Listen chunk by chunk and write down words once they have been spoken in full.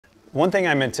One thing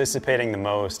I'm anticipating the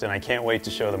most, and I can't wait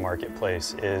to show the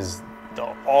marketplace, is the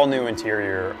all-new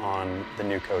interior on the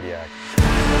new Kodiak.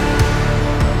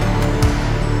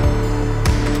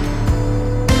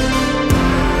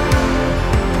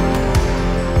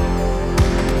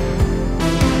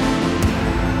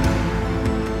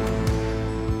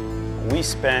 We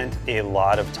spent a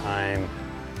lot of time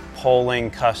polling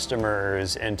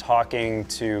customers and talking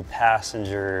to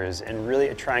passengers and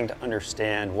really trying to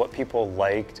understand what people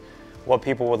liked, what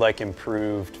people would like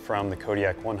improved from the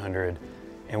Kodiak 100.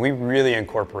 And we really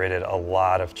incorporated a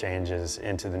lot of changes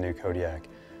into the new Kodiak.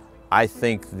 I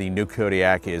think the new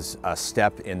Kodiak is a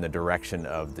step in the direction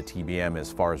of the TBM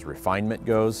as far as refinement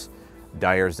goes.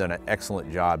 Dyer's done an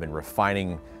excellent job in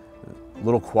refining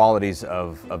little qualities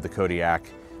of the Kodiak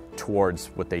towards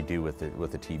what they do with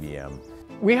the TBM.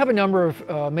 We have a number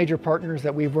of major partners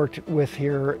that we've worked with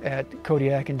here at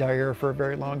Kodiak and Dyer for a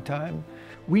very long time.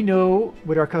 We know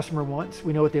what our customer wants.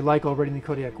 We know what they like already in the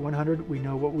Kodiak 100. We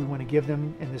know what we want to give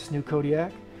them in this new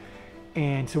Kodiak.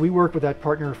 And so we worked with that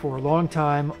partner for a long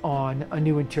time on a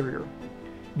new interior.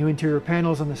 New interior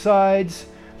panels on the sides,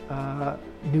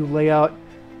 new layout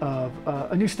of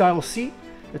a new style seat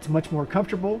that's much more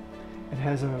comfortable. It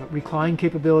has a recline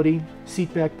capability,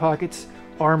 seat back pockets,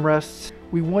 armrests.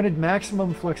 We wanted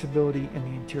maximum flexibility in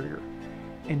the interior.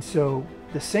 And so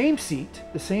the same seat,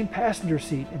 the same passenger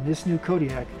seat in this new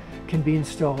Kodiak can be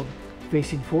installed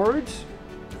facing forwards,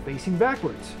 facing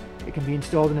backwards. It can be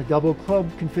installed in a double club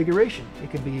configuration.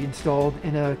 It can be installed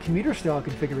in a commuter style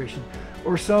configuration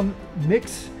or some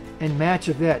mix and match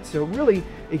of that. So really,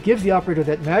 it gives the operator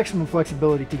that maximum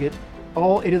flexibility to get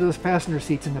all 8 of those passenger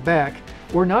seats in the back,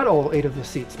 or not all 8 of those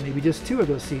seats, maybe just 2 of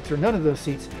those seats or none of those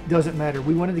seats, doesn't matter.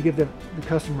 We wanted to give the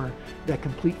customer that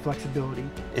complete flexibility.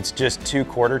 It's just 2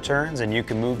 quarter turns and you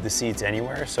can move the seats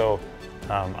anywhere. So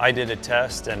I did a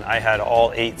test and I had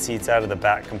all 8 seats out of the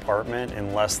back compartment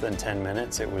in less than 10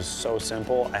 minutes. It was so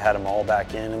simple. I had them all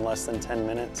back in less than 10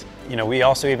 minutes. You know, we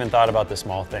also even thought about the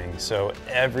small things. So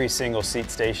every single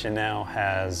seat station now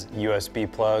has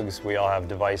USB plugs. We all have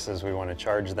devices, we want to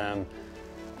charge them.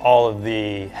 All of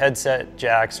the headset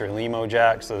jacks are LEMO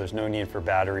jacks, so there's no need for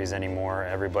batteries anymore.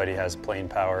 Everybody has plain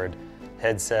powered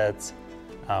headsets.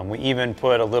 We even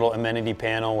put a little amenity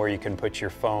panel where you can put your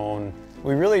phone.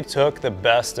 We really took the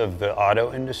best of the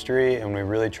auto industry and we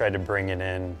really tried to bring it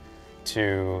in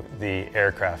to the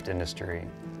aircraft industry.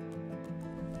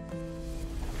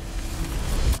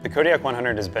 The Kodiak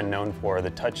 100 has been known for the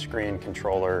touchscreen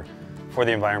controller for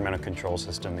the environmental control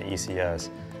system, the ECS.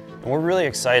 And we're really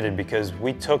excited because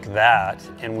we took that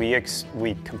and we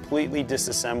completely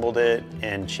disassembled it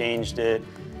and changed it.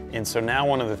 And so now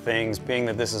one of the things, being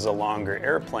that this is a longer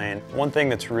airplane, one thing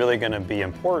that's really going to be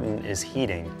important is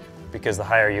heating, because the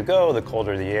higher you go, the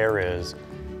colder the air is.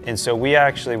 And so we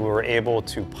were able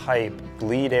to pipe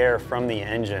bleed air from the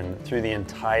engine through the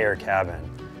entire cabin.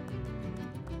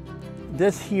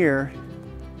 This here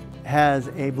has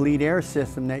a bleed air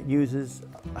system that uses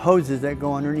hoses that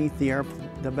go underneath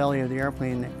the belly of the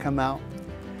airplane that come out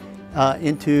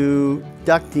into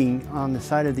ducting on the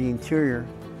side of the interior,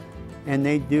 and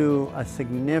they do a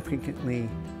significantly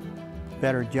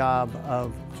better job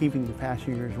of keeping the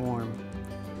passengers warm.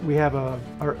 We have a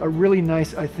really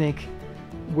nice, I think,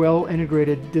 well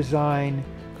integrated design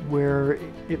where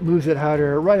it moves that hot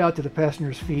air right out to the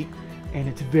passenger's feet and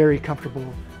it's very comfortable.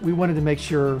 We wanted to make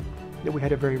sure that we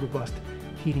had a very robust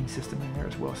heating system in there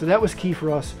as well. So that was key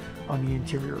for us on the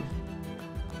interior.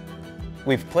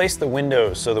 We've placed the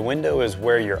windows, so the window is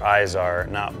where your eyes are,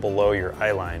 not below your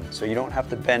eye line. So you don't have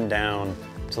to bend down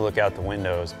to look out the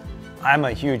windows. I'm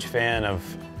a huge fan of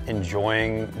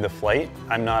enjoying the flight.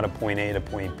 I'm not a point A to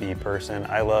point B person.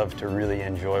 I love to really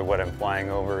enjoy what I'm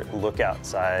flying over, look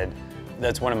outside.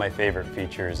 That's one of my favorite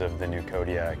features of the new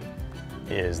Kodiak,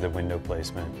 is the window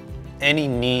placement. Any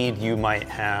need you might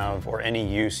have or any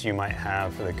use you might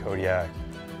have for the Kodiak,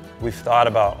 we've thought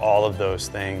about all of those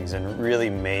things and really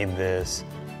made this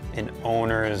an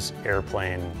owner's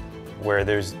airplane where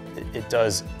it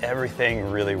does everything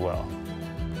really well.